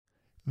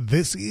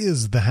This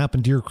is the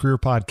Happen to Your Career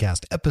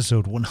podcast,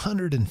 episode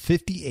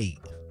 158.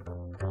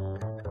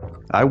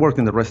 I worked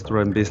in the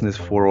restaurant business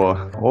for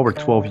over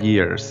 12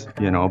 years,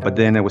 but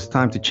then it was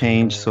time to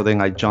change. So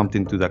then I jumped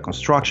into the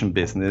construction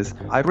business.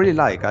 I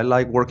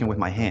like working with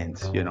my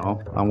hands,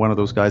 I'm one of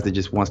those guys that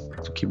just wants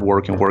to keep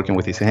working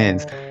with his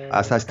hands.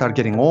 As I start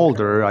getting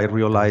older, I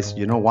realized,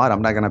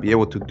 I'm not going to be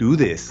able to do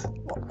this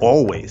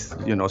always,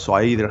 so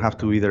I either have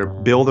to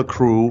build a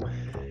crew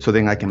so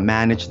then I can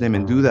manage them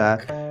and do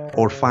that,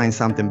 or find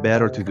something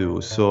better to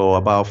do. So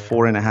about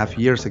 4.5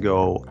 years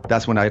ago,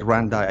 that's when I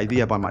ran the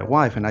idea by my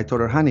wife, and I told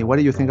her, honey, what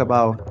do you think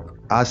about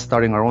us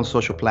starting our own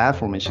social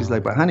platform? And she's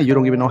like, but honey, you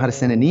don't even know how to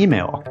send an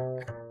email.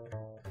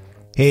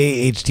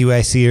 Hey,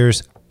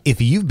 HTYCers. If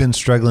you've been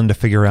struggling to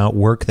figure out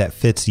work that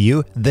fits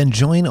you, then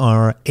join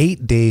our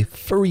 8-day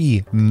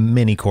free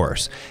mini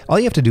course. All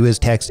you have to do is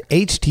text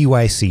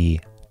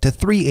HTYC to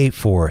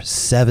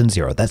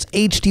 38470. That's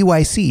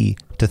HTYC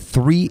to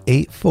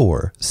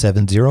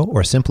 38470,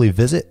 or simply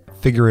visit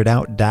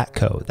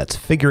figureitout.co. That's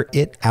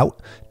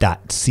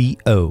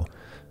figureitout.co.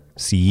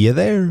 See you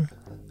there.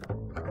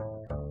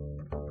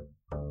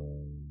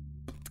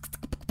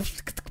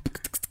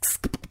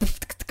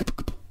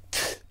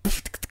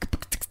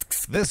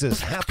 This has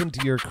happened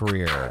to your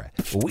career.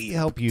 We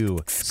help you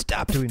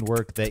stop doing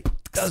work that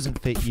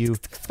doesn't fit you,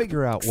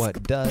 figure out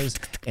what does,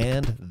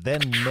 and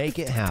then make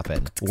it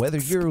happen. Whether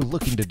you're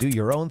looking to do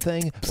your own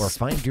thing or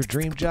find your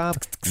dream job,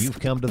 you've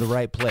come to the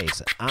right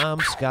place. I'm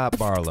Scott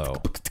Barlow.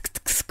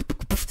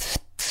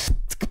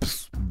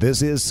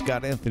 This is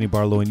Scott Anthony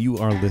Barlow, and you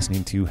are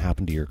listening to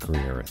Happen to Your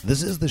Career.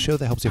 This is the show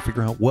that helps you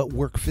figure out what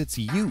work fits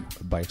you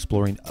by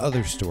exploring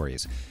other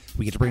stories.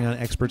 We get to bring on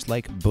experts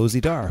like Bo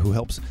Zidar, who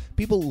helps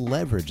people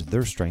leverage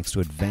their strengths to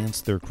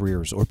advance their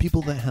careers, or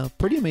people that have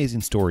pretty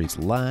amazing stories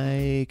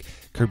like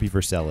Kirby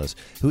Versellis,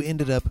 who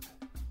ended up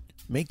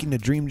making a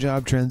dream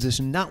job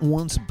transition not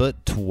once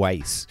but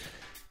twice.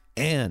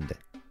 And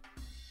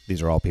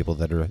these are all people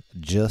that are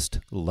just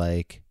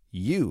like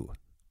you,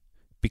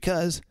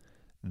 because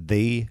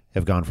they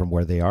have gone from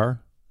where they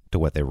are to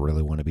what they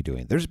really want to be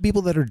doing. There's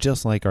people that are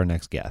just like our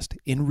next guest,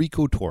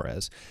 Enrico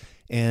Torres.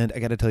 And I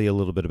got to tell you a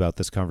little bit about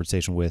this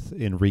conversation with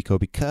Enrico,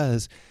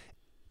 because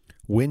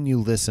when you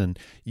listen,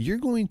 you're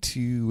going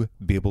to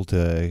be able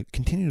to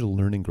continue to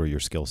learn and grow your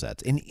skill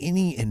sets in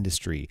any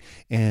industry.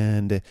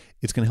 And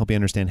it's going to help you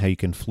understand how you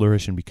can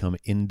flourish and become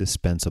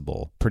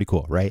indispensable. Pretty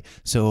cool, right?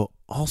 So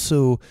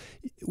also,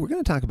 we're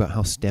going to talk about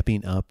how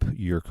stepping up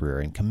your career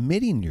and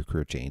committing your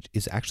career change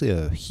is actually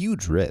a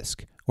huge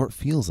risk, or it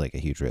feels like a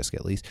huge risk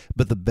at least,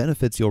 but the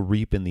benefits you'll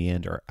reap in the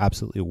end are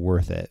absolutely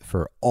worth it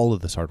for all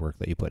of this hard work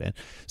that you put in.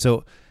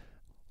 So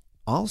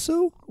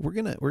also, we're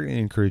gonna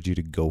encourage you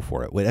to go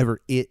for it,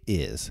 whatever it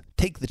is.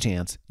 Take the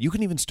chance. You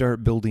can even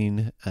start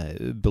building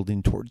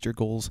towards your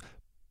goals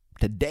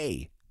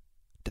today,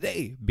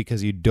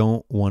 because you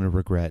don't want to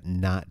regret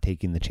not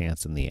taking the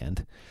chance in the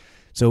end.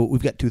 So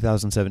we've got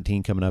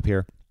 2017 coming up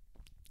here,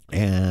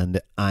 and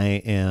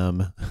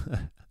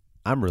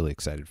I'm really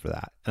excited for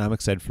that. And I'm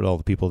excited for all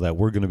the people that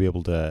we're going to be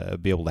able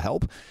to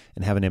help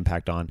and have an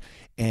impact on.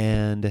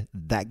 And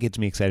that gets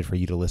me excited for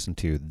you to listen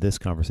to this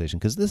conversation,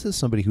 because this is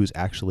somebody who's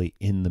actually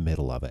in the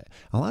middle of it.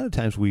 A lot of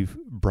times we've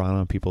brought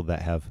on people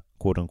that have,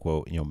 quote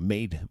unquote,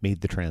 made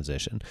the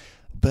transition,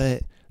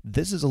 but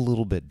this is a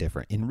little bit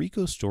different.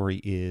 Enrico's story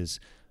is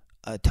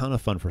a ton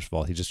of fun. First of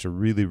all, he's just a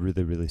really,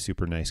 really, really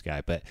super nice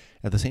guy. But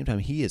at the same time,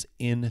 he is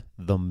in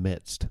the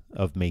midst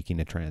of making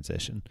a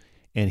transition,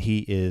 and he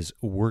is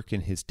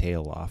working his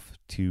tail off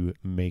to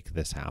make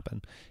this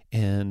happen.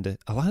 And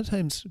a lot of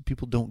times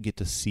people don't get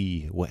to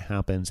see what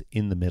happens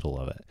in the middle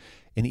of it.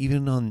 And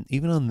even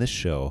on this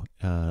show,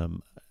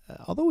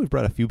 although we've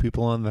brought a few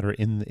people on that are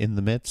in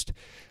the midst,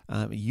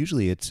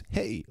 usually it's,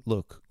 hey,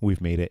 look, we've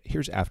made it.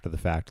 Here's after the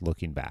fact,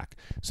 looking back.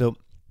 So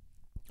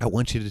I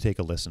want you to take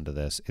a listen to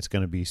this. It's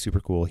going to be super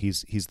cool.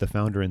 He's the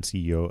founder and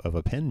CEO of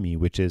AppendMe,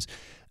 which is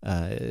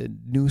a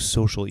new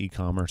social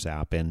e-commerce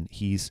app, and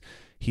he's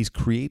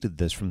created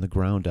this from the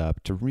ground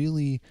up to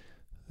really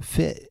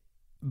fit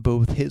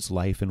both his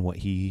life and what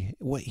he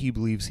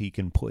believes he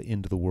can put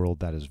into the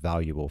world that is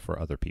valuable for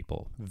other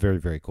people. Very,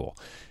 very cool.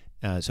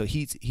 So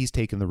he's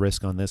taken the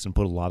risk on this and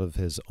put a lot of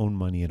his own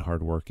money and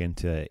hard work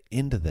into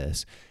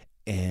this.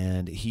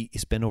 And he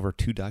spent over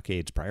 2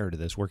 decades prior to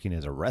this working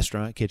as a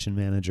restaurant kitchen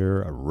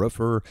manager, a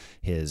roofer.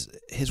 His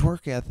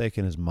work ethic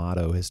and his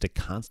motto is to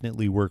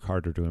constantly work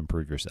harder to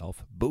improve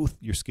yourself, both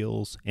your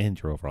skills and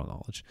your overall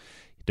knowledge,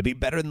 to be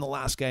better than the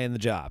last guy in the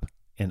job.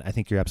 And I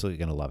think you're absolutely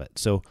going to love it.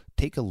 So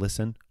take a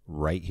listen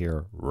right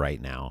here,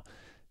 right now,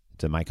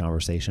 to my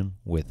conversation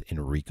with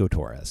Enrico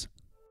Torres.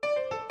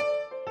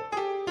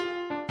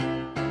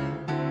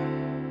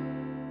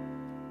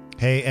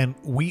 Hey, and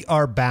we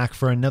are back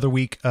for another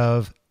week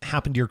of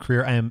Happen to Your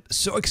Career. I am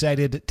so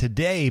excited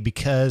today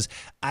because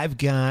I've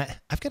got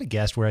a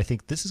guest where I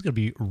think this is going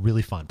to be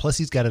really fun. Plus,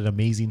 he's got an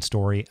amazing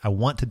story. I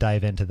want to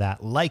dive into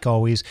that like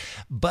always,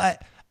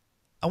 but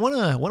I want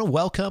to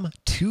welcome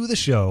to the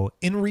show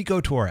Enrico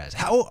Torres.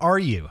 How are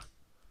you?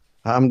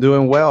 I'm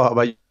doing well. How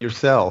about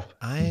yourself?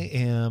 I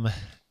am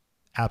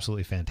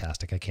absolutely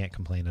fantastic. I can't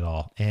complain at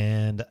all.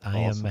 And I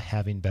am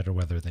having better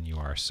weather than you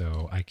are,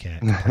 so I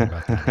can't complain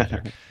about that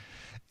either.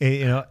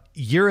 You know,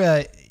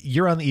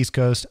 you're on the East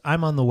Coast,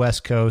 I'm on the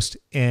West Coast,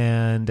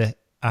 and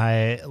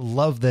I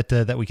love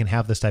that we can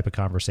have this type of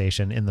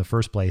conversation in the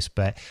first place.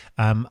 But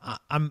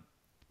I'm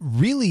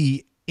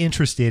really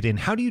interested in,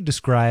 how do you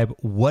describe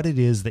what it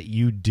is that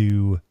you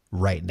do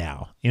right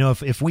now? You know,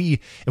 if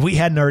we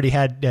hadn't already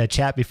had a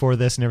chat before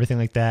this and everything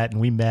like that, and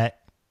we met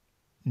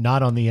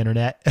not on the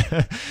internet,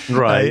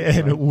 right?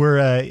 And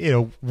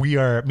we're we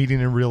are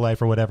meeting in real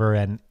life or whatever,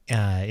 and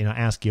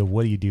ask you,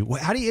 what do you do?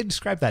 How do you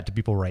describe that to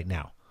people right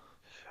now?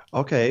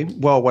 Okay,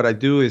 well, what I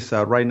do is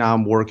right now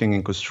I'm working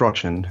in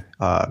construction,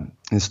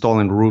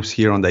 installing roofs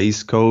here on the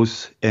East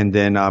Coast, and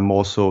then I'm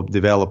also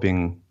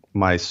developing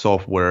my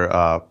software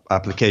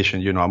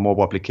application, a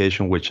mobile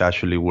application, which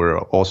actually we're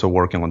also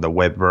working on the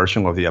web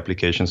version of the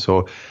application.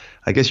 So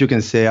I guess you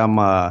can say I'm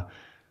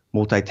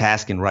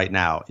multitasking right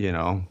now,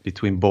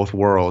 between both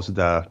worlds,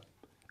 the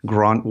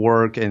grunt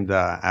work and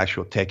the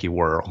actual techie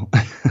world.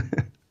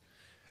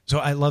 So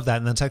I love that.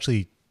 And that's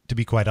actually, to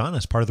be quite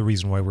honest, part of the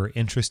reason why we're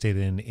interested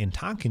in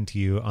talking to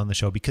you on the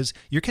show, because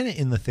you're kind of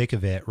in the thick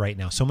of it right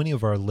now. So many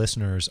of our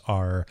listeners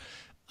are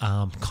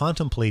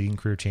contemplating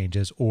career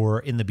changes or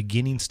in the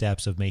beginning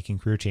steps of making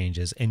career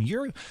changes, and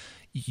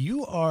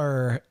you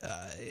are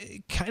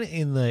kind of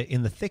in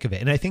the thick of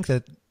it. And I think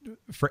that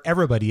for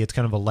everybody, it's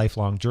kind of a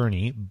lifelong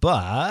journey.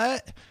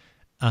 But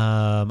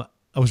I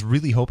was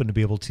really hoping to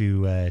be able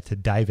to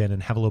dive in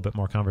and have a little bit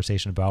more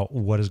conversation about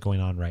what is going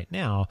on right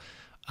now.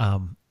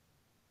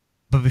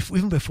 But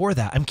even before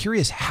that, I'm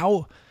curious,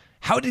 how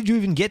did you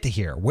even get to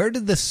here? Where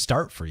did this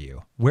start for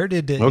you? Where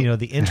did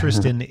the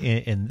interest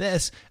in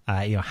this?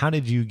 How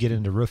did you get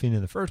into roofing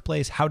in the first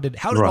place? How did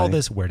all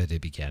this? Where did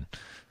it begin?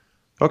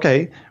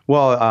 Okay,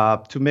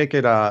 well, to make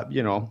it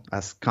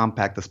as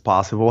compact as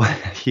possible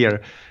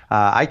here,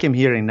 I came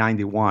here in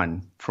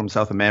 '91 from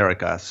South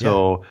America.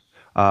 So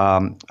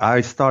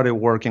I started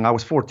working. I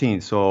was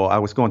 14, so I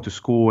was going to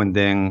school and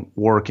then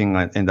working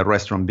in the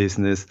restaurant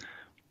business.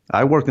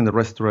 I worked in the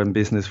restaurant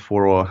business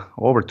for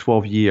over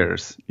 12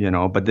 years,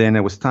 but then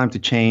it was time to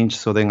change.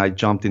 So then I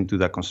jumped into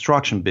the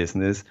construction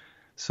business.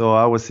 So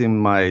I was in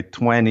my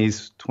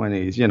 20s,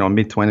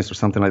 mid 20s or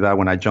something like that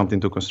when I jumped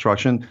into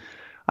construction.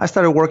 I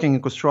started working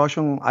in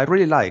construction. I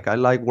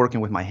like working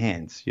with my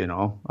hands.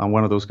 I'm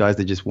one of those guys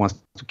that just wants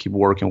to keep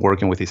working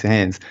with his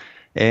hands.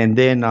 And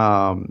then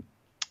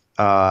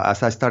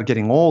as I started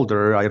getting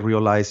older, I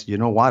realized,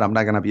 I'm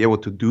not going to be able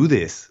to do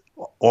this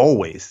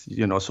always,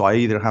 so I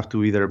either have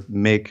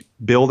to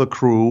build a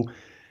crew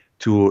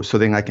so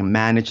then I can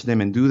manage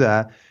them and do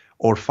that,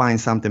 or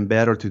find something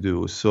better to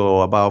do.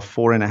 So about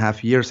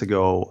 4.5 years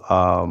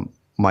ago,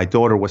 my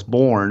daughter was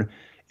born,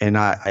 and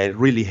it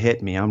really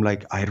hit me. I'm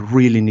like, I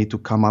really need to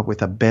come up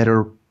with a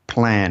better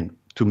plan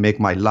to make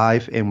my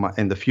life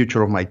and the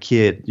future of my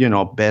kid,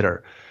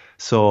 better.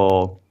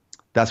 So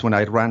that's when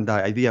I ran the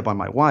idea by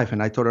my wife,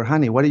 and I told her,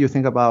 honey, what do you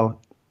think about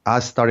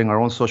us starting our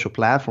own social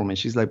platform? And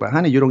she's like, but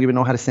honey, you don't even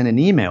know how to send an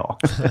email.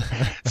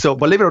 So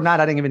believe it or not,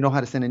 I didn't even know how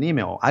to send an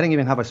email. I didn't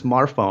even have a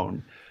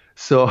smartphone.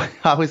 So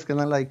I was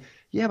kind of like,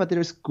 yeah, but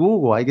there's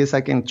Google. I guess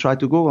I can try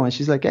to Google. And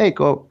she's like, hey,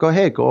 go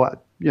ahead,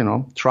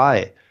 try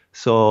it.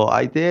 So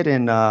I did.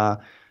 And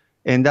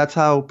that's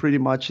how pretty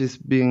much it's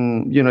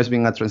been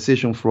a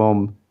transition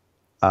from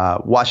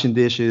washing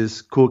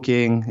dishes,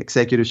 cooking,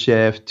 executive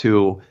chef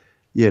to,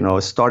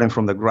 starting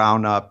from the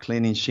ground up,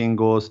 cleaning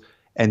shingles,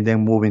 and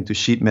then moving to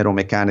sheet metal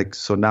mechanics.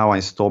 So now I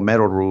install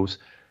metal roofs.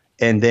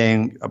 And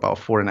then about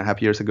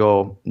 4.5 years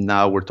ago,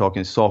 now we're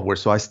talking software.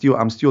 So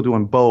I'm still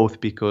doing both,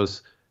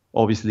 because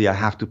obviously I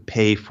have to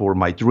pay for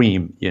my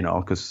dream,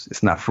 because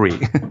it's not free.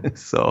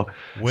 so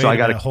I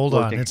got to hold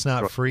on. It's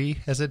not free,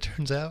 as it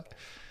turns out.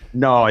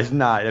 No, it's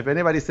not. If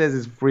anybody says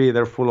it's free,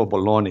 they're full of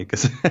baloney.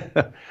 Because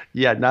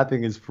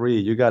nothing is free.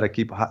 You got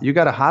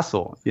to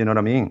hustle. You know what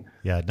I mean?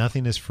 Yeah,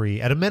 nothing is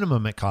free. At a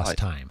minimum, it costs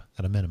time.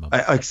 At a minimum.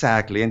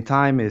 Exactly. And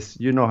time is,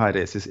 how it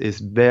is. It's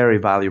very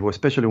valuable,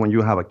 especially when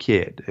you have a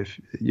kid.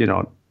 If, you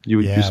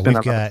spend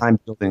a lot of time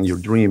building your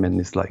dream, and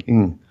it's like,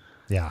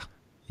 Yeah.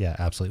 Yeah,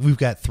 absolutely. We've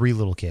got 3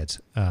 little kids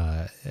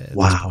at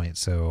this point.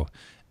 So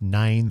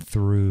 9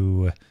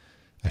 through...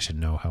 I should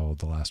know how old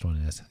the last one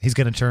is. He's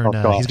going to turn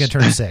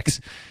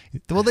 6.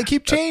 Well, they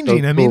keep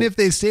changing. I mean, if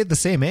they stayed the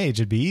same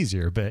age, it'd be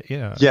easier, but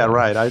Yeah,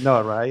 right. I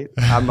know, right?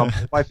 My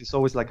wife is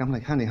always like, I'm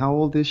like, honey, how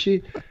old is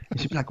she? And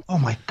she'd be like, oh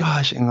my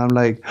gosh. And I'm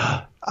like,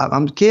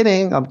 I'm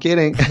kidding. I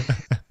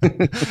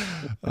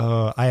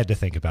had to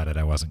think about it.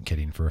 I wasn't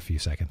kidding for a few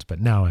seconds, but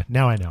now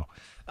I know.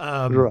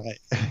 Right.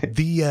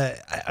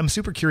 I'm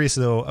super curious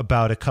though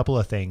about a couple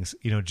of things,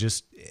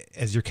 just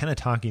as you're kind of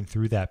talking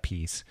through that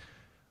piece.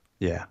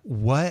 Yeah.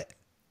 What,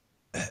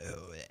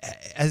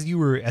 as you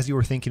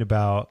were thinking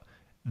about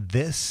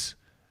this,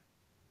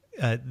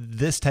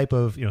 this type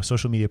of,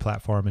 social media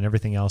platform and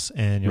everything else.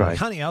 And you're like,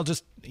 honey, I'll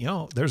just,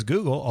 there's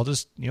Google. I'll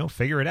just,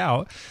 figure it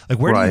out. Like,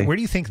 where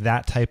do you think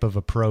that type of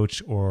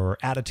approach or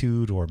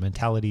attitude or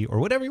mentality or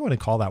whatever you want to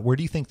call that, where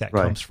do you think that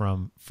comes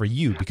from for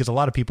you? Because a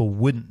lot of people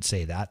wouldn't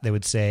say that. They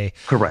would say,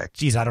 correct,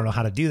 geez, I don't know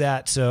how to do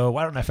that. So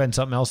why don't I find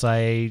something else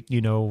I,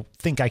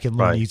 think I can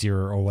learn easier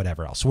or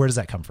whatever else. So where does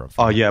that come from?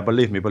 Oh yeah.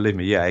 Believe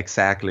me. Yeah,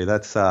 exactly.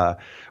 That's,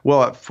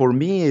 well, for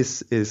me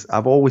is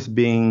I've always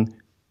been,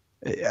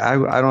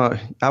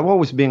 I've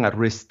always been a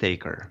risk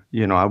taker.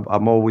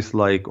 I'm always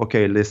like,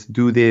 okay, let's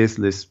do this.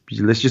 Let's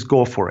just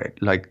go for it.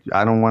 Like,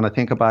 I don't want to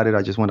think about it.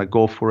 I just want to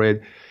go for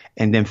it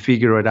and then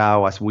figure it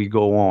out as we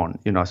go on,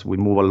 as we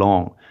move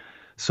along.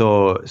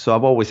 So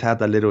I've always had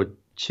that little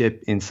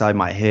chip inside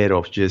my head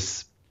of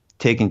just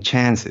taking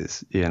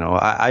chances.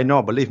 I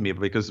know, believe me,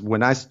 because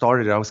when I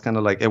started, I was kind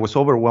of like, it was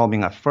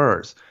overwhelming at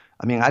first.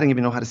 I mean, I didn't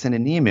even know how to send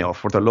an email,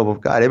 for the love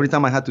of God. Every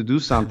time I had to do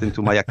something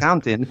to my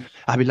accountant,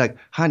 I'd be like,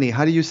 honey,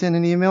 how do you send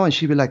an email? And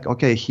she'd be like,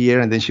 okay,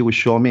 here. And then she would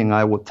show me and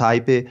I would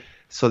type it.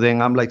 So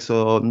then I'm like,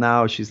 so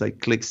now she's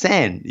like, click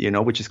send,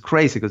 which is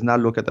crazy because now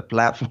look at the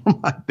platform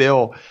I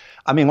built.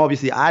 I mean,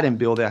 obviously I didn't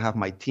build it. I have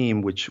my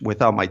team, which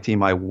without my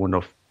team, I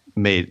wouldn't have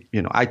made,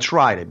 I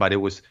tried it, but it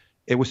was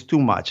too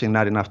much and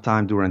not enough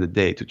time during the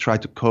day to try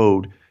to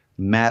code.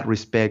 Mad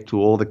respect to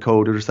all the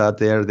coders out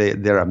there.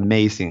 They're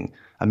amazing.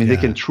 I mean, they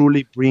can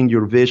truly bring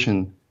your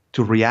vision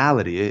to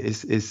reality.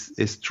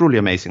 It's truly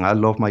amazing. I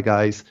love my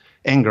guys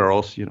and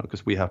girls,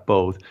 because we have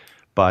both.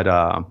 But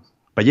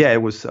yeah,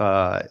 it was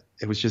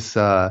just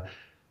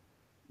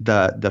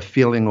the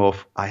feeling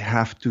of I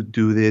have to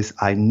do this.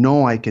 I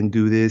know I can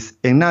do this.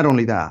 And not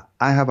only that,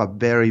 I have a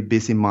very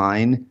busy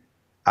mind.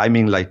 I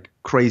mean, like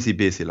crazy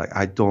busy. Like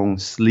I don't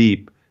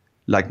sleep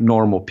like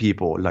normal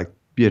people. Like,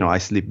 I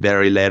sleep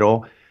very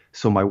little.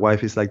 So my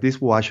wife is like, this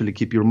will actually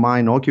keep your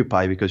mind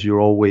occupied because you're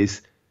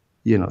always,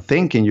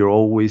 thinking, you're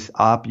always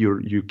up,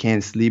 you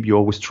can't sleep. You're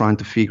always trying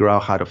to figure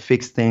out how to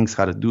fix things,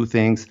 how to do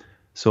things.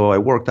 So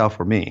it worked out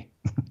for me.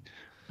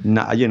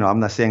 Now, I'm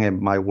not saying it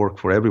might work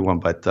for everyone,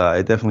 but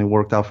it definitely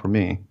worked out for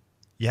me.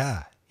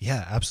 Yeah,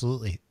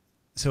 absolutely.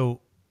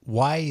 So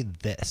why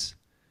this?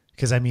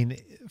 Because I mean,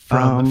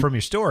 from your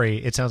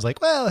story, it sounds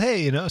like, well,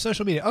 hey,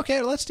 social media.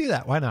 Okay, let's do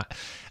that. Why not?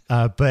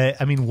 But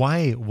I mean,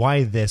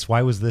 why this?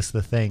 Why was this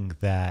the thing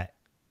that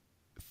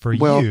for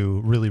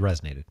you really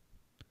resonated?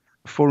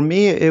 For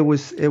me, it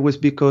was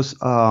because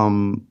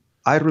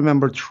I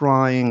remember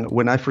trying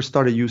when I first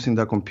started using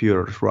the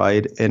computers,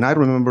 right? And I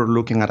remember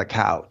looking at a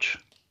couch,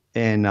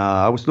 and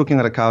I was looking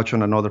at a couch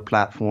on another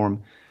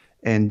platform,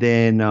 and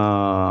then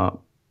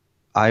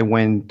I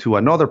went to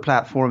another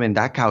platform, and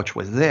that couch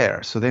was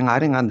there. So then I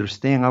didn't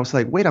understand. I was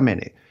like, wait a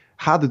minute,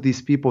 how do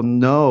these people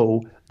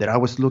know that I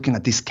was looking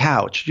at this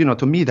couch?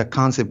 To me, the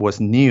concept was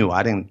new.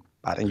 I didn't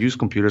use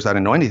computers. I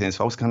didn't know anything.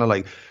 So I was kind of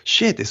like,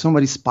 shit, is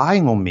somebody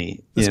spying on me?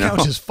 This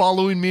couch is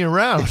following me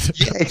around.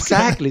 Yeah,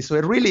 exactly. So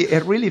it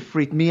really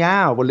freaked me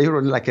out. Well,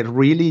 literally, like it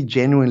really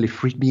genuinely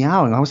freaked me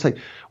out. And I was like,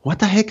 what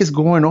the heck is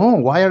going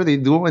on? Why are they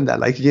doing that?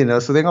 Like,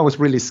 so then I was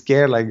really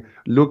scared, like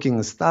looking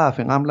and stuff.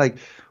 And I'm like,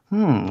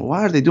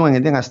 why are they doing it?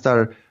 And then I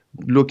started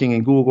looking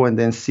in Google and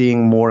then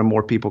seeing more and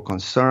more people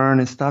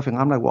concerned and stuff. And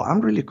I'm like, well, I'm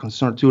really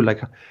concerned too.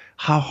 Like,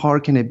 how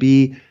hard can it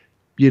be?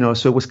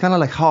 So it was kind of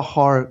like, how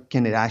hard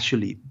can it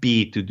actually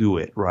be to do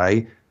it,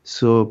 right?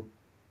 So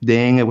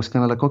then it was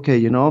kind of like,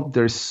 okay,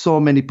 there's so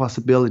many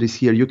possibilities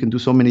here. You can do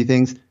so many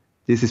things.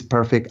 This is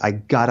perfect. I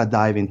gotta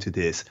dive into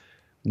this.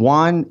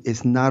 One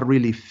is not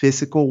really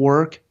physical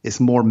work. It's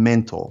more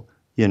mental,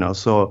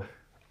 So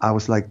I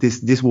was like,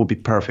 this will be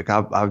perfect.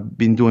 I've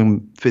been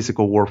doing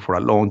physical work for a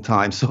long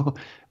time. So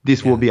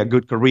this will be a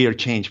good career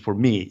change for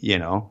me,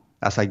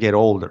 as I get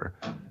older.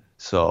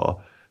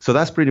 So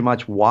that's pretty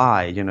much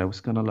why, it was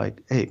kind of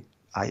like, hey,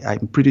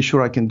 I'm pretty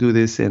sure I can do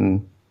this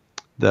in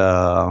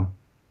the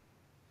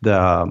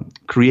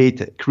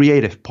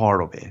creative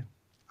part of it.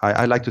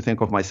 I like to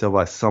think of myself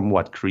as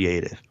somewhat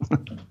creative.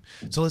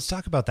 So let's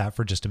talk about that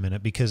for just a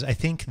minute, because I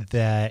think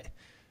that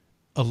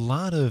a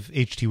lot of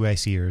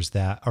H2ICers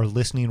that are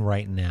listening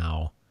right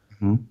now,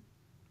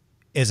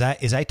 as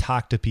I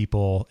talk to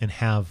people and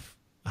have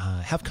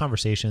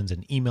conversations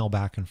and email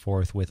back and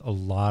forth with a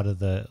lot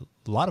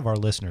of our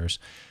listeners,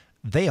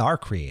 they are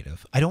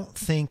creative. I don't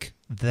think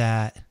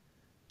that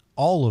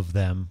all of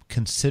them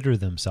consider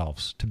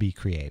themselves to be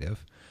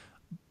creative.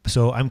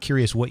 So I'm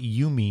curious what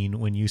you mean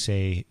when you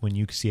see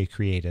a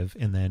creative,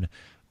 and then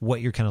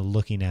what you're kind of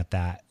looking at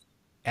that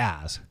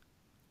as.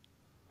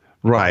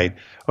 Right.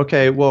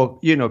 Okay. Well,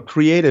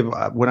 creative,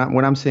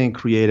 when I'm saying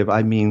creative,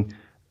 I mean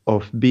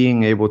of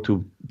being able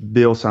to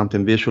build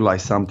something,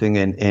 visualize something,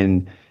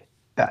 and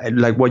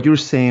like what you're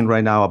saying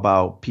right now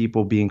about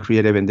people being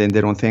creative and then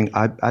they don't think,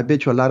 I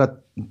bet you a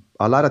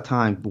lot of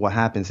times what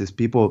happens is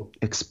people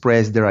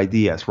express their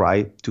ideas,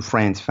 right, to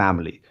friends,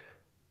 family.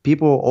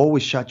 People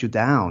always shut you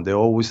down. They're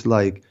always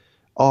like,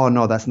 oh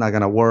no, that's not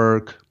gonna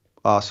work.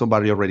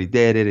 Somebody already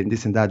did it, and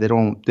this and that. They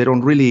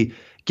don't really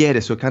get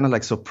it. So it kind of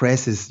like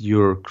suppresses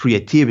your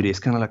creativity. It's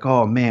kind of like,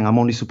 oh man, I'm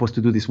only supposed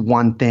to do this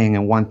one thing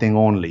and one thing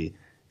only.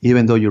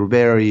 even though you're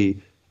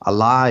very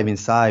alive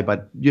inside,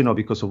 but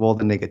because of all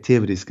the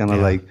negativity, it's kind of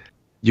like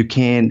you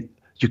can't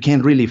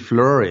really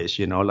flourish,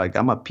 like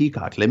I'm a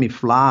peacock, let me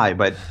fly.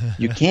 But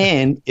you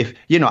can, if,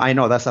 I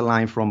know that's a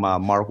line from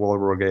Mark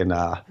Wahlberg, and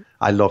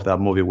I love that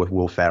movie with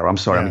Will Ferrell. I'm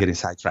sorry, I'm getting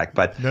sidetracked,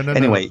 but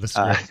anyway,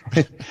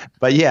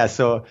 but yeah,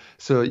 so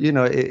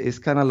it's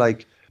kind of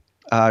like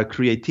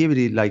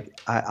creativity. Like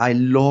I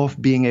love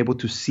being able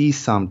to see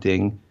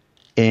something,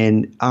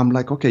 and I'm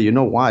like, okay, you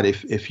know what?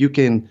 If you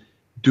can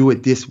do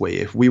it this way,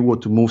 if we were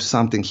to move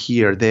something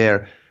here,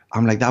 there,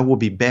 I'm like, that would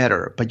be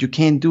better. But you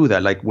can't do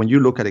that. Like when you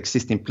look at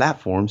existing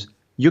platforms,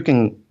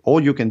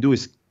 all you can do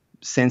is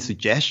send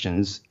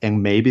suggestions,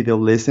 and maybe they'll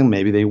listen,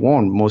 maybe they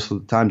won't. Most of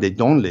the time they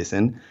don't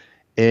listen.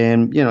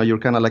 And, you're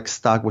kind of like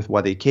stuck with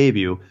what they gave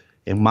you.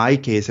 In my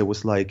case, it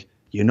was like,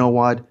 you know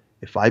what?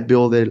 If I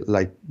build it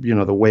like,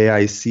 the way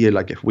I see it,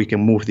 like if we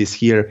can move this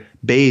here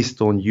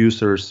based on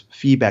users'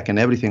 feedback and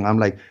everything, I'm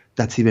like,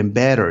 that's even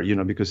better,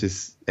 because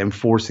it's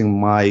enforcing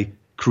my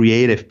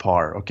creative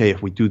part. Okay,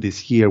 if we do this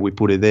here, we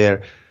put it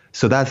there.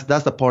 So that's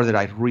the part that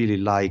I really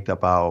liked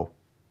about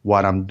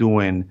what I'm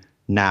doing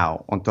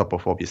now, on top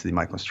of obviously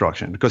my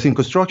construction. Because in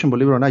construction,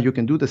 believe it or not, you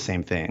can do the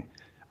same thing.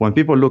 When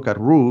people look at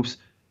roofs,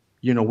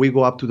 we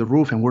go up to the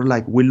roof and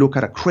we look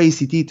at a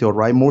crazy detail,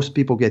 right? Most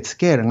people get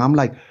scared. And I'm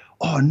like,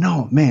 oh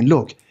no, man,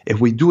 look,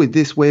 if we do it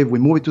this way, if we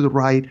move it to the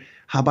right,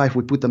 how about if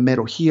we put the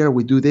metal here,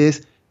 we do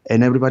this?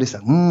 And everybody's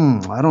like,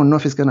 I don't know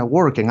if it's going to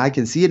work. And I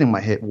can see it in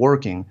my head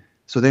working.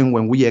 So then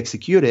when we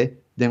execute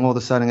it, then all of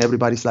a sudden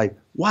everybody's like,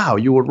 wow,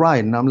 you were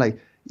right. And I'm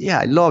like, yeah,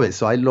 I love it.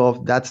 So I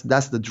love, that's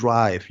the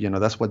drive,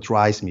 that's what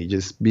drives me,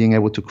 just being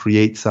able to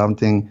create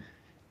something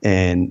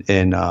and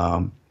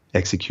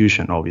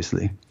execution,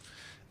 obviously.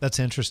 That's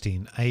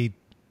interesting. I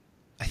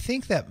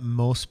think that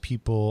most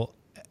people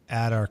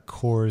at our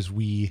cores,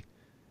 we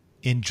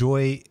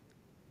enjoy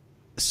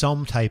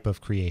some type of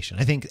creation.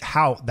 I think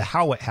how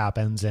it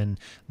happens and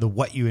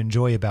what you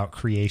enjoy about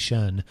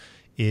creation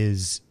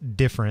is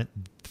different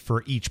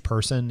for each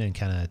person, and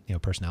kind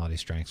of, personality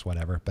strengths,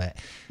 whatever.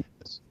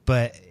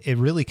 But it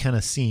really kind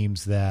of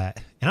seems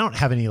that, and I don't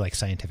have any like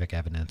scientific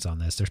evidence on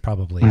this. There's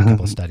probably a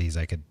couple studies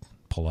I could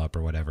pull up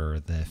or whatever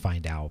to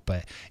find out,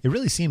 but it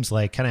really seems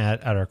like kind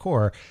of at our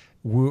core,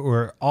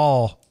 we're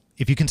all,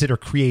 if you consider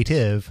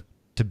creative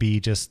to be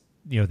just,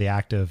 the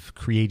act of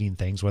creating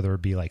things, whether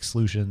it be like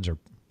solutions or,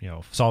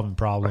 solving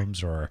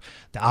problems, or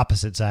the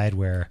opposite side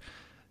where,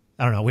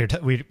 I don't know,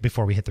 we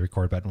before we hit the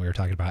record button, we were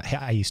talking about, hey,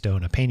 I used to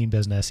own a painting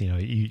business.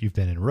 You've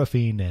been in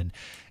roofing and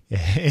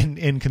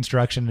in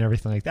construction and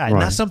everything like that. Right.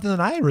 And that's something that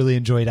I really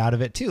enjoyed out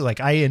of it too. Like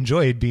I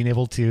enjoyed being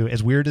able to,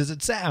 as weird as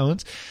it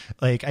sounds,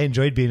 like I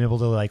enjoyed being able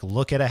to like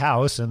look at a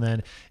house and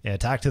then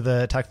talk to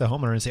the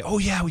homeowner and say, oh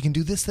yeah, we can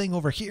do this thing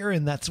over here.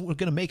 And we're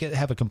going to make it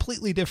have a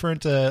completely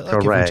different, like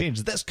if we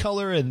change this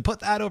color and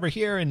put that over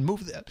here and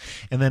move that.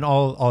 And then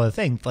all the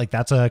things, like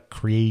that's a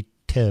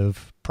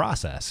creative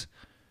process.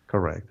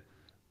 Correct.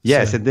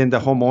 Yes, and then the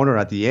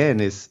homeowner at the end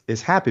is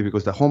happy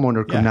because the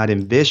homeowner could not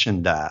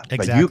envision that,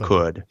 but you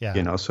could,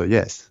 so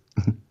yes.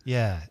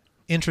 Yeah,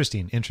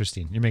 interesting.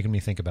 You're making me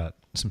think about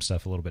some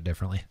stuff a little bit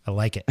differently. I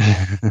like it.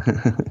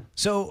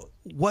 So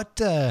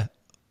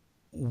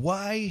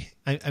why,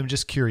 I'm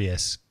just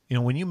curious,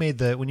 when you made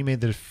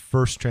the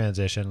first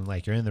transition,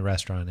 like you're in the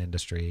restaurant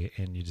industry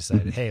and you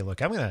decided, hey,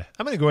 look, I'm going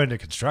to go into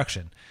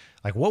construction.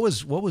 Like what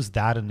was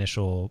that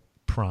initial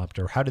prompt,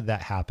 or how did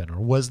that happen? Or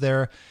was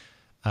there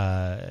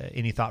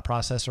any thought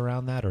process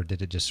around that, or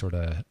did it just sort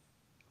of?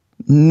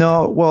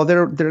 No, well,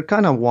 there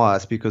kind of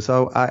was, because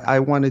I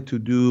wanted to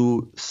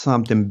do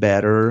something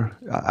better.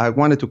 I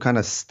wanted to kind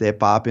of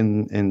step up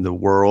in the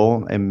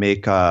world and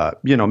make a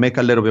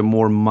little bit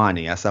more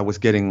money. As I was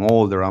getting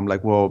older, I'm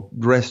like, well,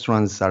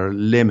 restaurants are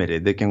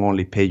limited. They can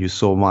only pay you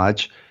so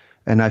much.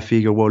 And I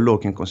figured, well,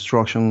 look, in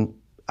construction,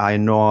 I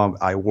know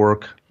I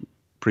work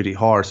pretty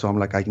hard. So I'm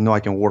like, I know I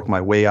can work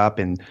my way up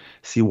and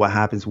see what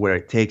happens, where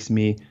it takes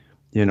me.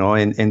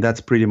 And that's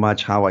pretty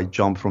much how I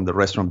jumped from the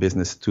restaurant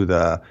business to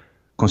the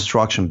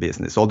construction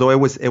business. Although it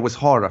was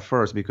hard at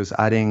first because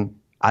I didn't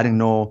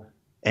know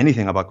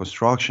anything about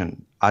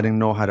construction. I didn't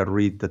know how to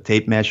read the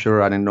tape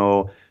measure. I didn't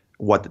know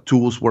what the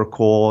tools were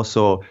called.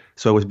 So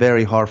it was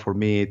very hard for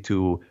me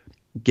to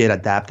get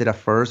adapted at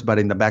first. But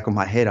in the back of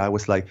my head, I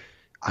was like,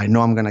 I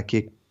know I'm gonna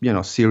kick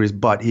serious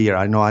butt here.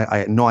 I know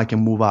I can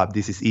move up.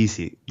 This is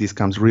easy. This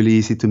comes really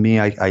easy to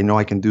me. I know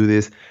I can do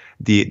this.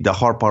 The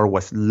hard part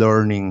was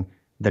learning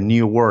the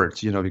new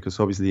words, because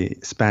obviously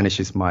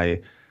Spanish is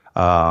my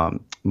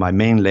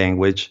main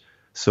language.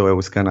 So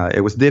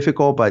it was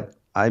difficult, but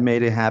I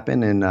made it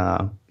happen,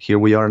 and here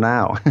we are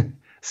now.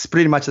 It's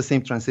pretty much the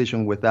same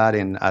transition with that,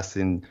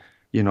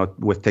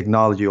 with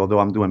technology. Although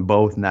I'm doing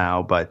both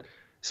now, but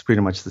it's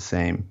pretty much the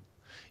same.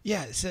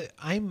 Yeah, so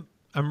I'm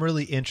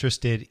really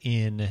interested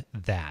in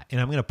that, and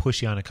I'm going to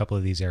push you on a couple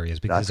of these areas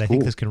because I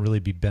think this can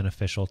really be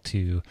beneficial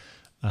to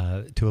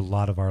a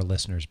lot of our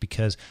listeners,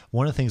 because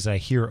one of the things that I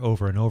hear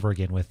over and over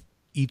again with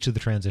each of the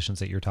transitions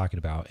that you're talking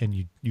about, and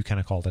you kind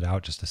of called it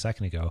out just a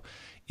second ago,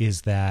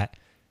 is that,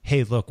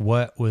 hey, look,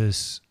 what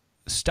was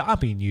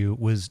stopping you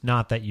was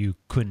not that you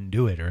couldn't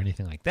do it or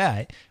anything like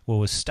that. What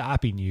was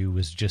stopping you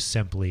was just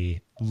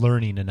simply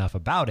learning enough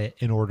about it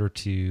in order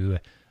to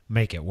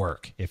make it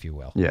work, if you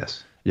will.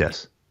 Yes.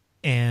 Yes.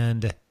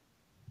 And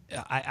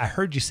I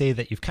heard you say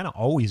that you've kind of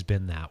always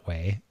been that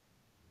way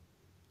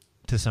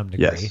to some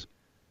degree. Yes.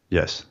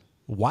 Yes.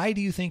 Why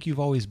do you think you've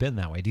always been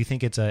that way? Do you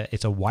think it's a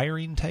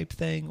wiring type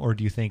thing, or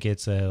do you think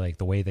it's like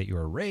the way that you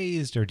were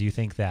raised, or do you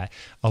think that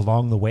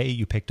along the way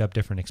you picked up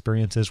different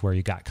experiences where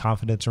you got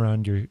confidence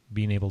around your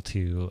being able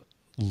to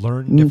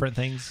learn different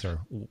things,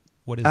 or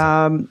what is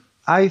it?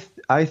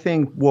 I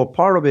think, well,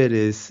 part of it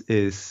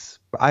is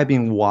I've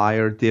been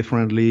wired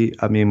differently.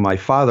 I mean, my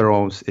father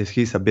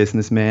he's a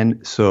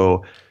businessman,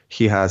 so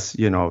he has,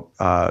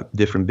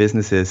 different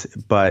businesses,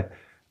 but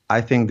I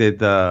think that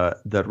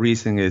the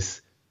reason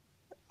is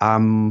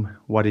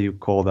what do you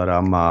call that?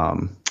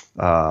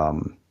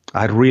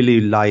 I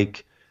really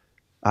like,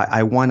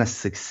 I want to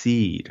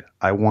succeed.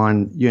 I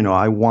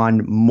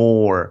want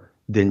more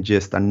than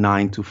just a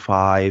 9 to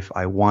 5.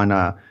 I want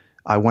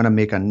to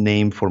make a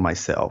name for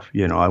myself.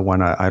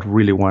 I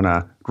really want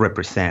to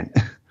represent.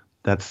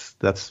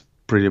 That's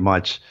pretty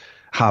much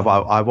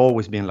how I've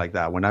always been like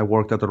that. When I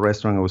worked at the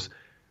restaurant, I was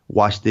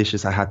wash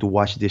dishes. I had to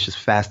wash dishes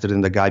faster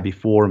than the guy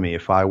before me.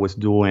 If I was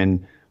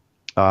doing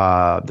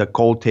the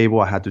cold table,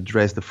 I had to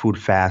dress the food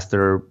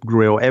faster,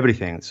 grill,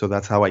 everything. So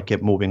that's how I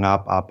kept moving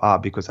up,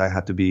 because I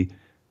had to be,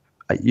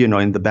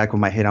 in the back of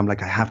my head, I'm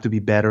like, I have to be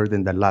better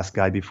than the last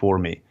guy before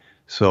me.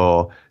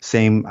 So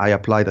I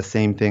apply the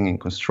same thing in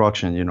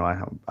construction.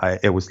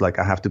 It was like,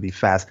 I have to be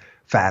fast.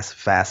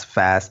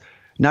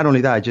 Not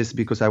only that, just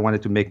because I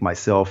wanted to make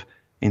myself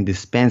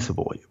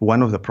indispensable.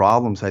 One of the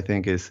problems, I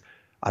think, is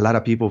a lot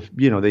of people,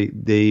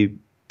 they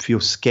feel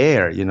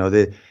scared.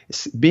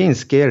 Being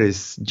scared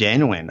is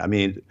genuine. I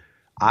mean,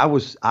 I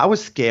was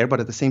scared, but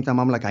at the same time,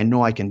 I'm like, I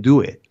know I can do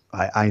it.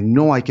 I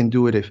know I can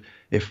do it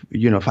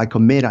if I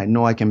commit. I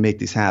know I can make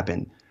this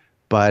happen.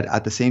 But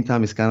at the same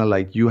time, it's kind of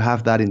like you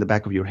have that in the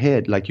back of your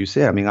head, like you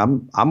said. I mean,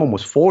 I'm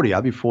almost 40.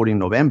 I'll be 40 in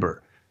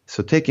November.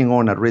 So taking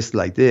on a risk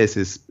like this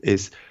is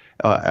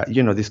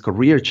this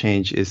career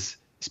change is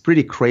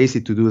pretty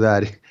crazy to do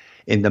that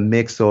in the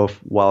mix of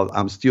while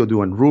I'm still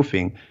doing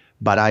roofing.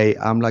 But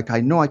I'm like, I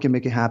know I can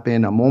make it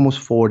happen. I'm almost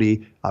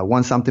 40. I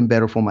want something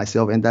better for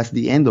myself, and that's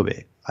the end of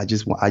it. I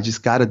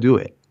just got to do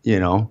it,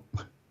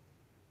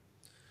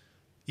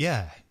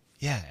 Yeah,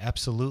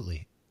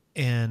 absolutely.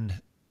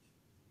 And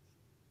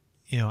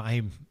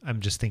I'm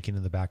just thinking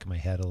in the back of my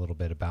head a little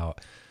bit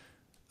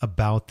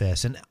about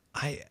this, and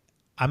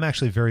I'm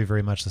actually very,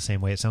 very much the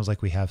same way. It sounds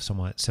like we have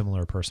somewhat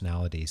similar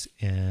personalities,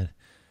 and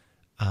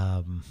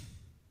I'm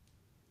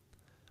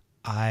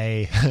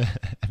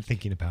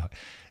thinking about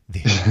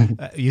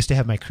I used to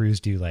have my crews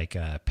do like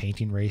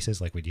painting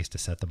races. Like we'd used to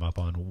set them up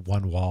on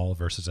one wall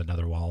versus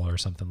another wall or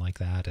something like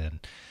that.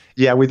 And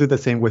yeah, we do the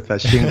same with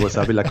shingles.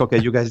 I'll be like, okay,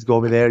 you guys go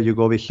over there, you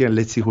go over here, and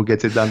let's see who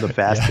gets it done the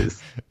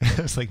fastest. Yeah.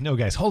 It's like, no,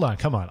 guys, hold on,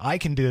 come on, I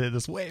can do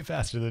this way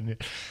faster than you.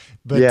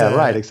 But yeah,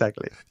 right,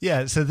 exactly.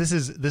 Yeah, so this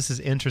is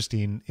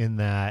interesting in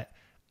that,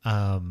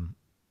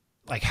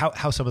 like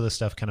how some of this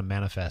stuff kind of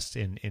manifests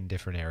in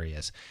different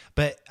areas.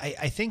 But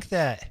I think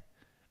that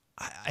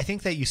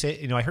you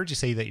say, I heard you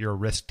say that you're a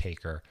risk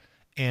taker,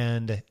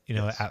 and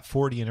Yes. at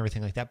 40 and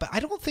everything like that. But I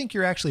don't think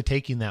you're actually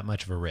taking that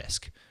much of a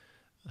risk.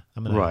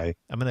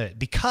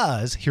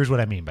 Because here's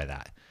what I mean by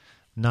that.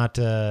 Not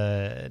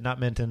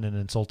meant in an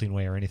insulting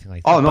way or anything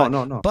like that. Oh,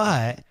 no.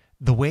 But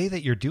the way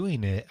that you're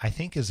doing it, I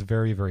think, is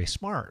very, very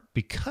smart,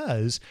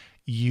 because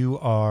you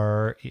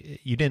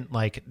didn't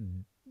like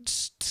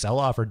sell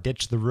off or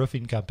ditch the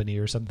roofing company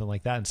or something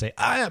like that and say,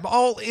 I am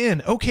all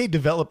in. Okay,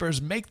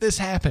 developers, make this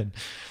happen.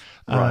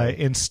 Right.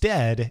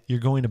 Instead, you're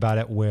going about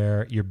it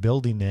where you're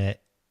building it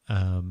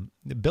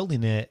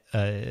maybe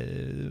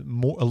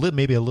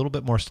a little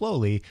bit more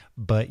slowly,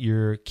 but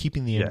you're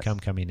keeping the income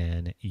coming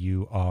in.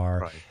 You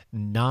are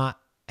not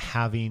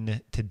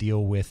having to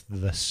deal with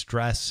the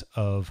stress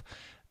of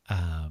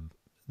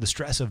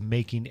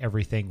making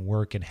everything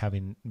work and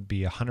having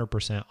be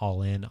 100%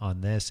 all in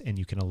on this, and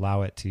you can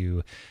allow it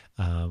to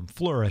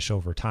flourish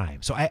over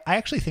time. So I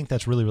actually think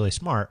that's really, really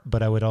smart,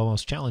 but I would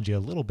almost challenge you a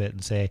little bit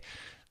and say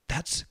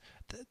that's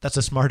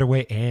a smarter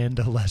way and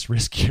a less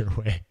riskier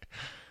way.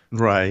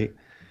 Right.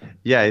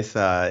 Yeah,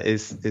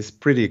 it's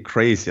pretty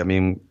crazy. I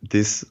mean,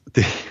 this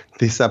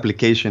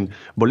application,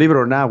 believe it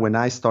or not, when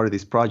I started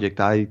this project,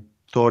 I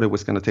thought it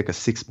was going to take us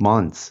 6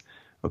 months.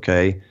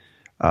 Okay.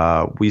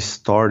 We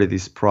started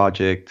this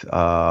project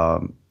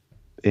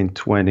in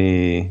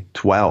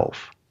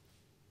 2012.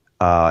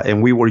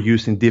 And we were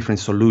using different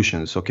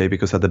solutions, okay?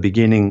 Because at the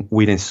beginning,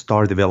 we didn't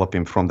start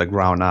developing from the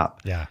ground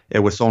up. Yeah. It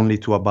was only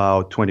to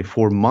about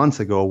 24 months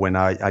ago when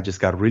I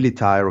just got really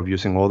tired of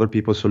using other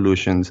people's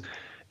solutions,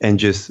 and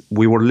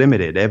we were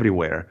limited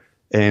everywhere.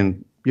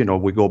 And,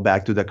 we go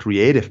back to the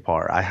creative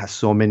part. I had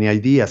so many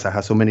ideas. I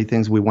had so many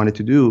things we wanted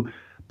to do,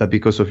 but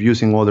because of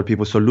using other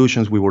people's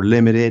solutions, we were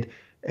limited.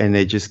 And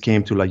it just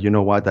came to like, you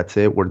know what, that's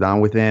it. We're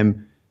done with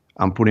them.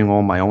 I'm putting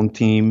on my own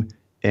team,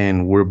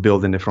 and we're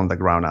building it from the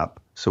ground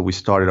up. So we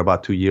started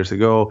about 2 years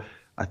ago.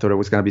 I thought it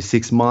was going to be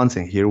 6 months,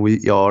 and here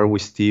we are. We're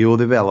still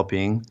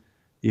developing,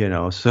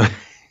 So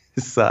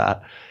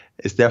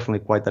it's definitely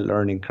quite a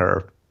learning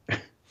curve.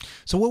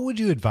 So what would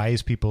you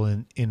advise people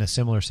in a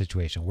similar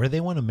situation where they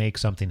want to make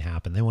something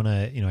happen? They want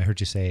to, I heard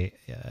you say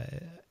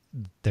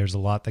there's a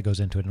lot that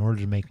goes into it in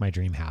order to make my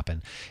dream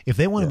happen. If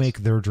they want to make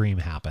their dream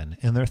happen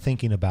and they're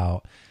thinking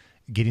about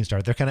getting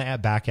started, they're kind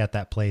of back at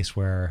that place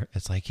where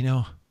it's like,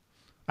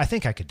 I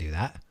think I could do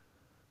that.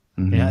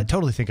 Mm-hmm. Yeah, I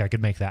totally think I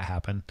could make that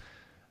happen.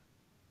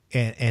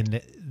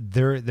 And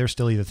they're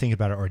still either thinking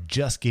about it or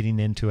just getting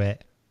into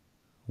it.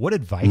 What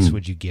advice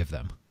would you give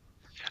them?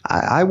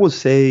 I would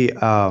say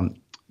to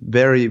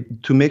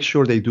make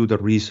sure they do the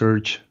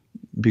research,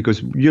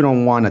 because you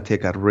don't want to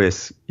take a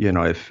risk,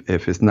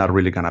 if it's not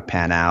really going to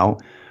pan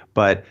out.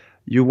 But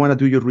you want to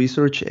do your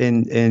research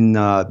and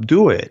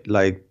do it.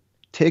 Like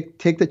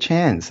take the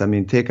chance. I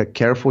mean, take a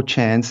careful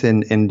chance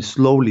and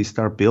slowly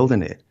start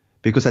building it.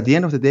 Because at the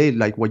end of the day,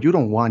 like what you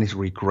don't want is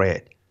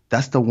regret.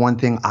 That's the one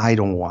thing I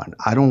don't want.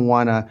 I don't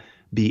want to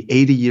be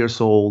 80 years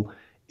old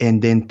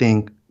and then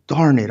think,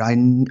 darn it,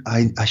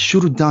 I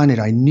should have done it.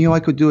 I knew I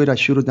could do it. I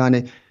should have done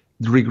it.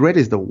 Regret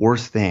is the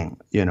worst thing,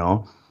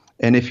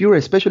 And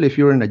especially if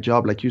you're in a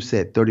job, like you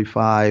said,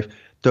 35,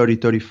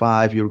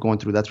 you're going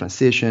through that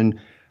transition.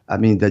 I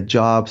mean, the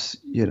jobs,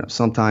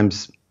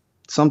 sometimes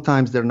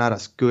they're not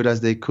as good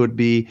as they could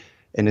be.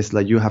 And it's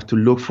like you have to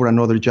look for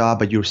another job,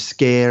 but you're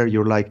scared.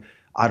 You're like,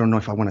 I don't know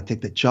if I want to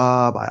take the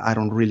job. I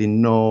don't really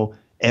know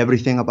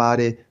everything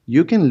about it.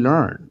 You can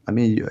learn. I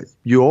mean,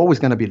 you're always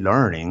going to be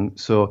learning.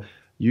 So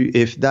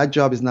if that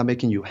job is not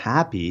making you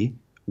happy,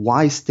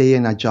 why stay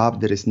in a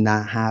job that is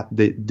not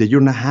that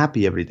you're not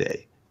happy every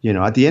day?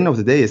 At the end of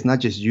the day, it's not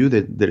just you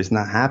that is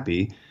not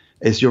happy.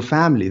 It's your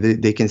family.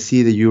 They can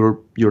see that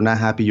you're not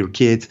happy. Your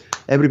kids,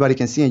 everybody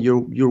can see, and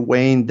you're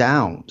weighing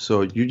down.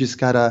 So you just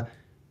gotta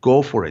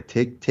go for it.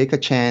 Take a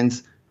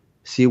chance,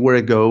 see where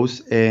it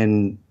goes,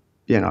 and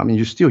I mean,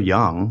 you're still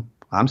young.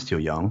 I'm still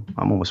young.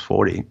 I'm almost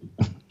 40.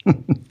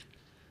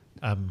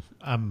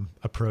 I'm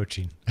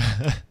approaching.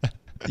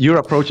 You're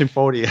approaching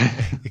 40.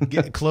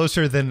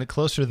 closer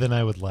than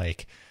I would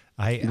like.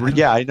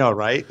 I know,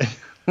 right?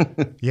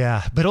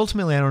 Yeah, but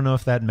ultimately, I don't know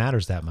if that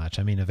matters that much.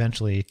 I mean,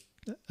 eventually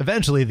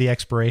the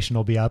expiration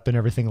will be up and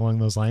everything along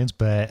those lines.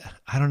 But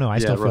I don't know. I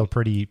still feel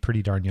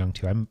pretty darn young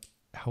too.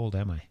 How old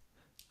am I?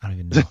 I don't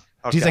even know.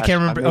 Jeez, I can't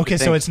remember. Okay,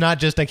 so it's not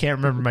just I can't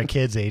remember my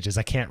kids' ages.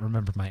 I can't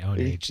remember my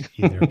own age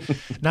either.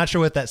 Not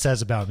sure what that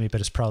says about me, but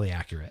it's probably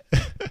accurate.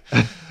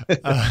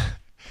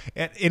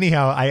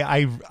 Anyhow,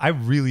 I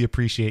really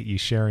appreciate you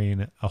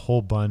sharing a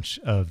whole bunch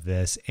of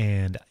this,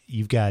 and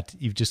you've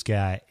just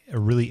got a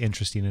really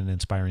interesting and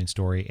inspiring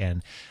story,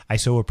 and I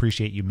so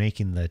appreciate you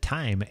making the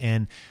time.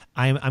 And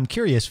I'm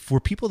curious, for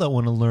people that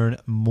want to learn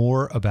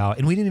more about,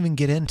 and we didn't even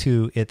get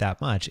into it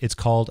that much, it's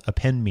called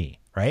Append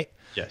Me, right?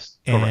 Yes.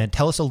 And correct.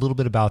 Tell us a little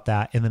bit about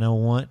that, and then I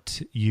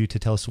want you to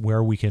tell us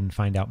where we can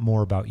find out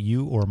more about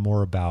you or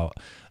more about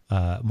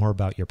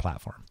your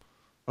platform.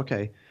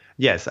 Okay.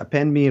 Yes,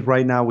 Append Me,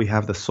 right now we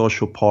have the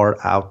social part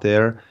out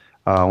there.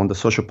 On the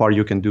social part,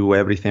 you can do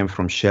everything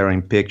from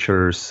sharing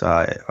pictures,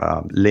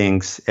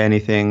 links,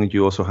 anything.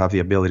 You also have the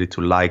ability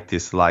to like,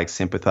 dislike,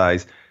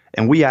 sympathize.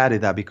 And we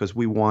added that because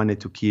we wanted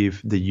to give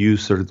the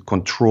user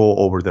control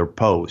over their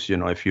post.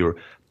 If your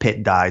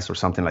pet dies or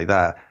something like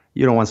that,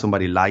 you don't want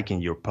somebody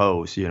liking your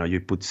post. You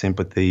put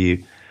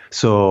sympathy.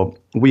 So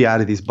we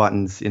added these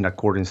buttons in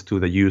accordance to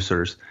the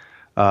users.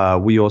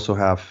 We also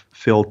have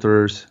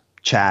filters,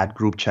 chat,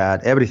 group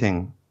chat,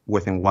 everything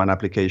within one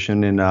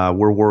application. And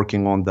we're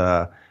working on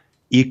the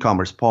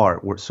e-commerce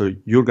part, so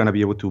you're going to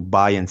be able to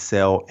buy and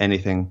sell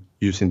anything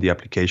using the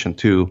application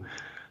too.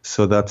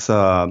 So that's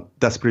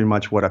pretty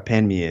much what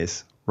Append Me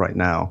is right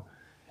now.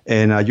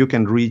 And you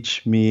can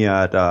reach me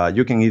at,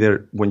 you can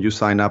either, when you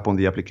sign up on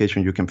the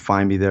application, you can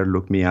find me there,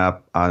 look me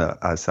up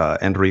as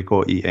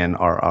Enrico,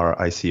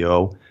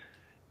 Enrrico.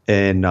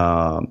 And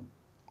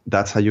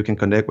that's how you can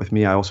connect with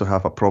me. I also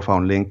have a profile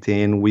on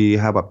LinkedIn. We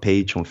have a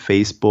page on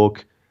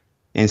Facebook,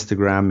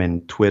 Instagram,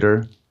 and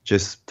Twitter.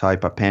 Just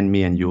type Append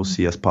Me and you'll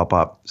see us pop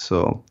up.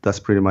 So that's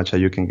pretty much how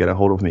you can get a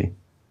hold of me.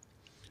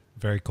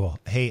 Very cool.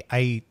 Hey,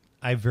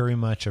 I very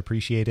much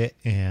appreciate it.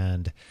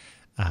 And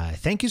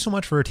thank you so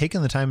much for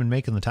taking the time and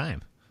making the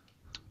time.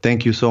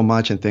 Thank you so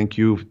much. And thank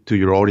you to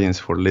your audience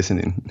for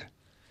listening.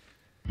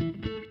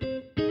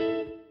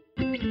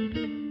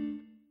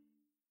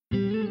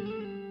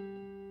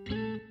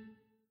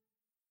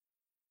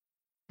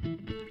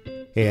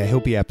 Hey, I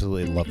hope you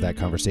absolutely love that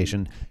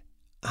conversation.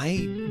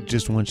 I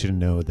just want you to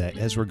know that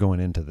as we're going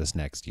into this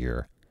next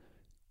year,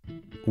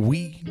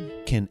 we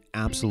can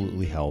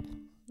absolutely help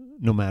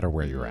no matter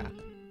where you're at.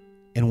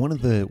 And one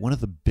of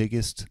the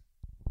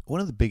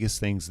biggest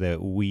things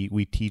that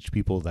we teach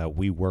people that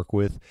we work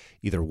with,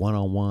 either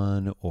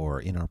one-on-one or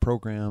in our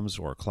programs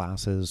or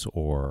classes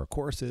or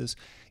courses,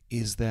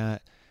 is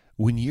that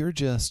when you're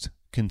just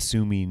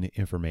consuming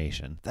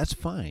information. That's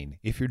fine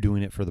if you're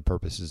doing it for the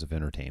purposes of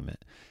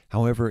entertainment.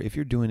 However, if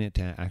you're doing it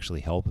to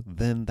actually help,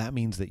 then that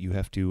means that you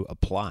have to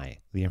apply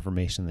the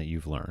information that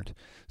you've learned.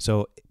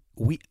 So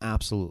we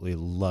absolutely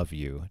love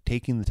you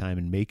taking the time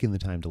and making the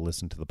time to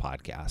listen to the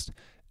podcast.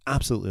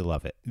 Absolutely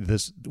love it.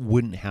 This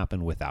wouldn't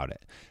happen without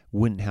it.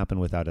 Wouldn't happen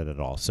without it at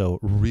all. So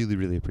really,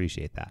 really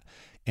appreciate that.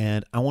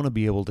 And I want to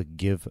be able to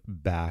give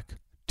back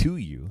to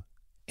you.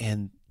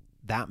 And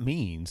that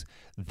means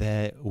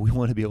that we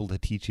want to be able to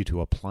teach you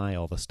to apply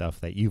all the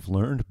stuff that you've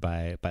learned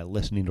by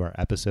listening to our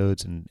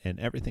episodes and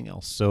everything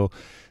else. So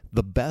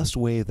the best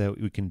way that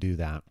we can do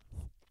that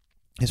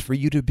is for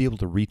you to be able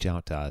to reach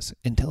out to us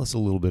and tell us a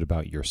little bit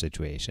about your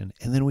situation.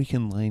 And then we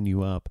can line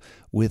you up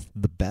with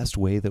the best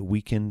way that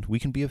we can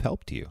be of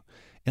help to you.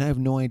 And I have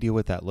no idea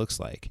what that looks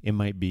like. It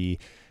might be,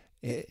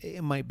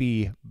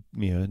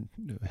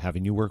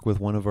 having you work with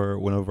one of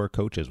our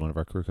coaches, one of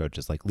our career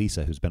coaches, like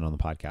Lisa, who's been on the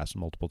podcast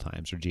multiple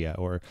times, or Gia,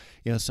 or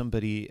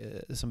somebody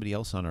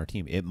else on our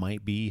team. It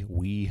might be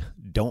we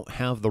don't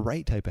have the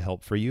right type of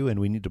help for you, and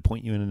we need to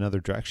point you in another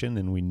direction,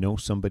 and we know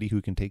somebody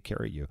who can take care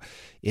of you.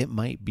 It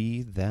might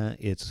be that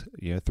it's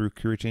through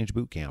Career Change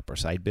Bootcamp or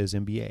Side Biz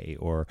MBA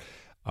or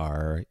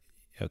our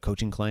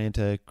coaching client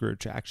Career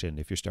Traction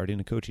if you're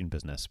starting a coaching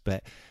business.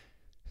 But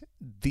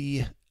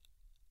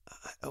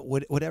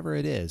whatever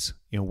it is,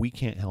 we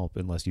can't help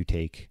unless you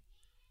take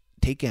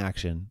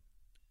action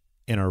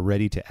and are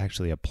ready to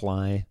actually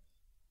apply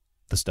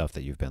the stuff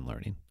that you've been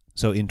learning.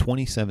 So in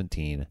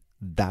 2017,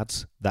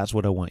 that's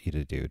what I want you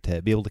to do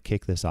to be able to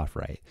kick this off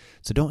right.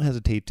 So don't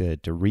hesitate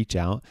to reach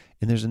out.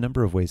 And there's a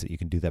number of ways that you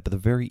can do that. But the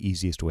very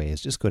easiest way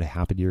is just go to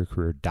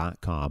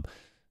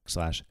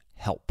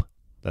happytoyourcareer.com/help.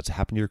 That's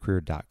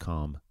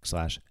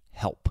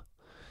happytoyourcareer.com/help.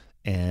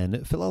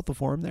 And fill out the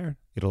form there.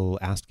 It'll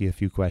ask you a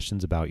few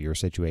questions about your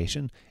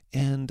situation,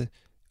 and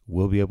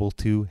we'll be able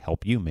to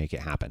help you make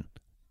it happen.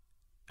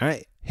 All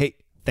right. Hey,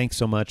 thanks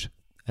so much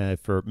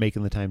for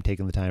taking the time.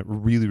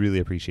 Really, really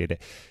appreciate it.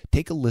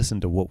 Take a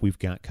listen to what we've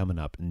got coming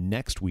up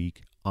next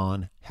week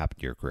on Happy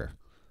to Your Career.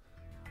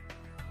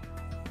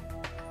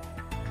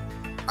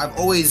 I've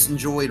always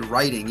enjoyed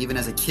writing. Even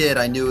as a kid,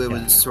 I knew it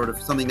was sort of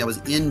something that was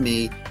in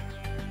me.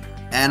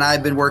 And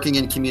I've been working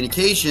in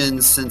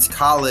communications since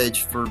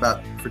college for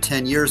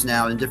 10 years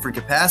now in different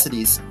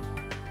capacities.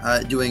 I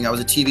was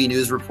a TV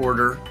news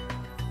reporter,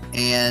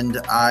 and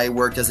I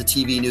worked as a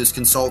TV news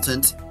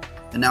consultant,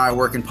 and now I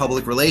work in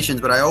public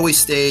relations, but I always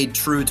stayed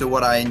true to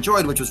what I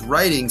enjoyed, which was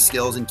writing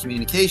skills and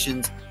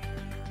communications.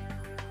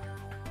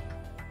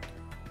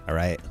 All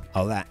right,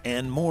 all that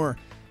and more.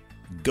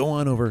 Go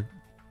on over,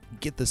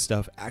 get this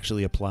stuff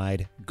actually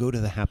applied. Go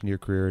to the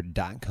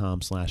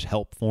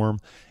happytoyourcareer.com/help form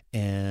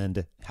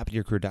and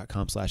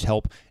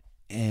happytoyourcareer.com/help,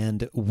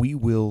 and we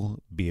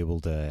will be able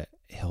to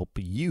help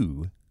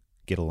you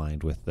get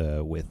aligned with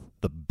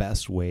the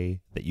best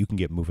way that you can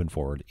get moving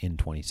forward in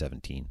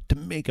 2017 to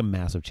make a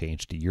massive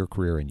change to your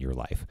career and your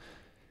life.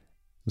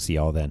 We'll see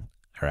y'all then.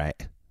 All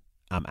right,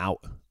 I'm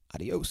out.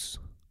 Adios.